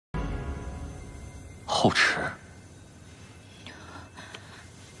后池，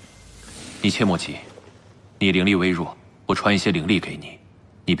你切莫急，你灵力微弱，我传一些灵力给你，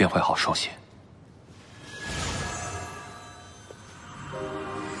你便会好受些。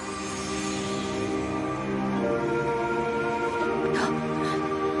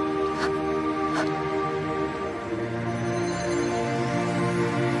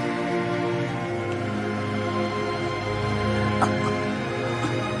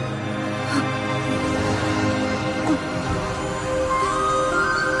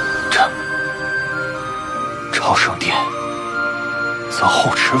朝圣殿则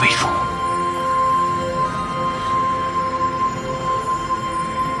后池为主。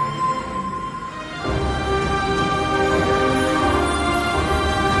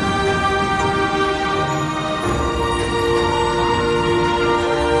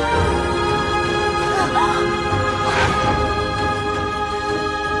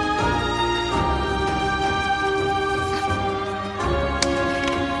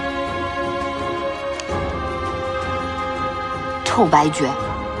臭白绝，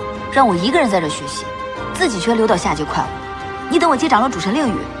让我一个人在这学习，自己却溜到下界快活。你等我接掌了主神令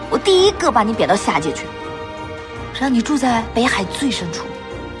语，我第一个把你贬到下界去，让你住在北海最深处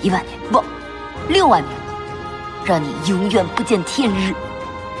，1万年不，6万年，让你永远不见天日。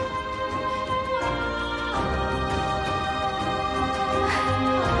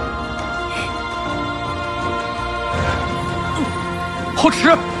后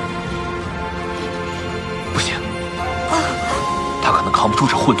池，不行，他可能扛不住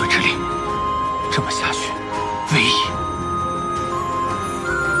这混沌之力，这么下去，危矣。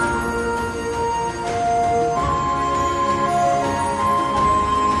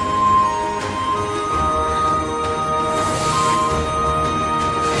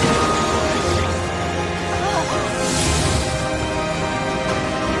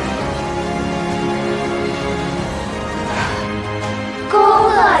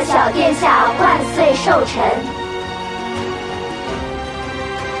小殿下万岁寿辰。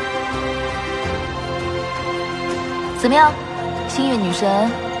怎么样，星月女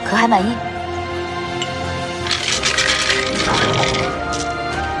神可还满意？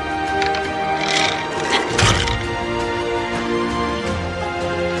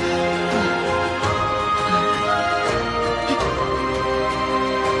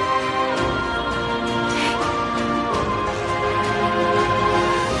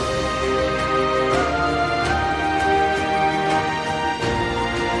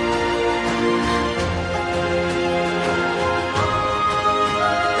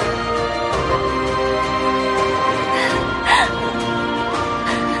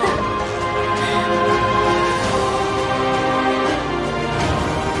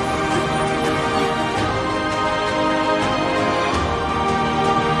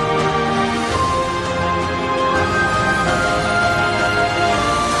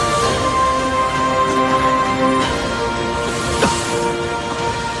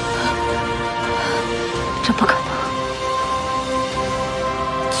这不可能，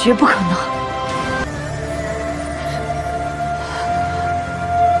绝不可能！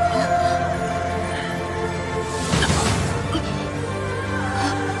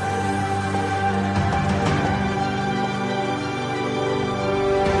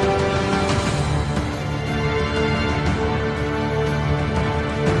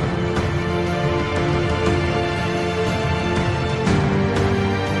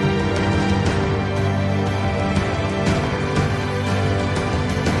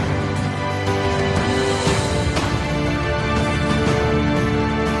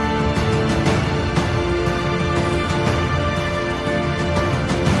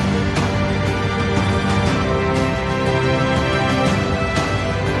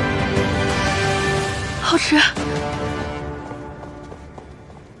后池，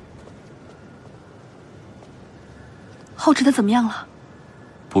后池的怎么样了？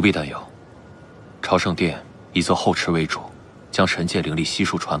不必担忧，朝圣殿以做后池为主，将神界灵力悉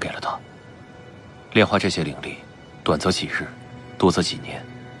数传给了他。炼化这些灵力，短则几日，多则几年。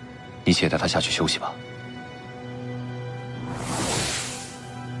你且带他下去休息吧。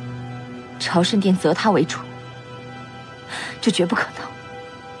朝圣殿择他为主，这绝不可能。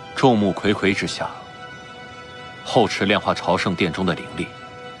众目睽睽之下，后池炼化朝圣殿中的灵力，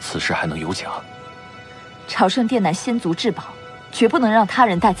此事还能有假？朝圣殿乃仙族至宝，绝不能让他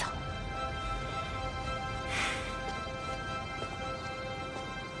人带走。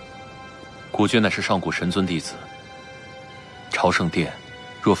古君乃是上古神尊弟子，朝圣殿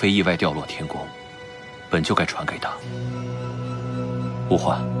若非意外掉落天宫，本就该传给他。无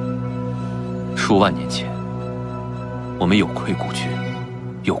患。数万年前，我们有愧古君，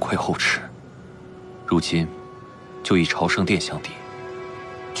有愧后池。如今，就以朝圣殿相抵，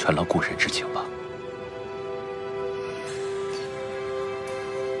全了故人之情吧。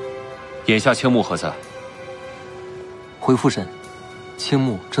眼下青木何在？回父神，青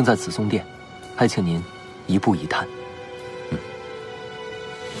木正在紫松殿，还请您一步一探。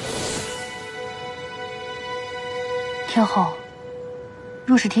天后，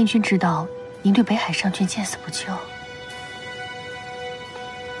若是天君知道您对北海上郡见死不救，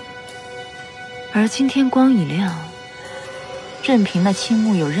而今天光已亮，任凭那青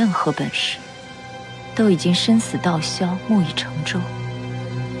木有任何本事，都已经生死道消，木已成舟。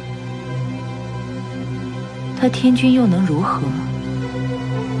他天君又能如何？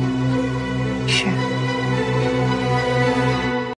是。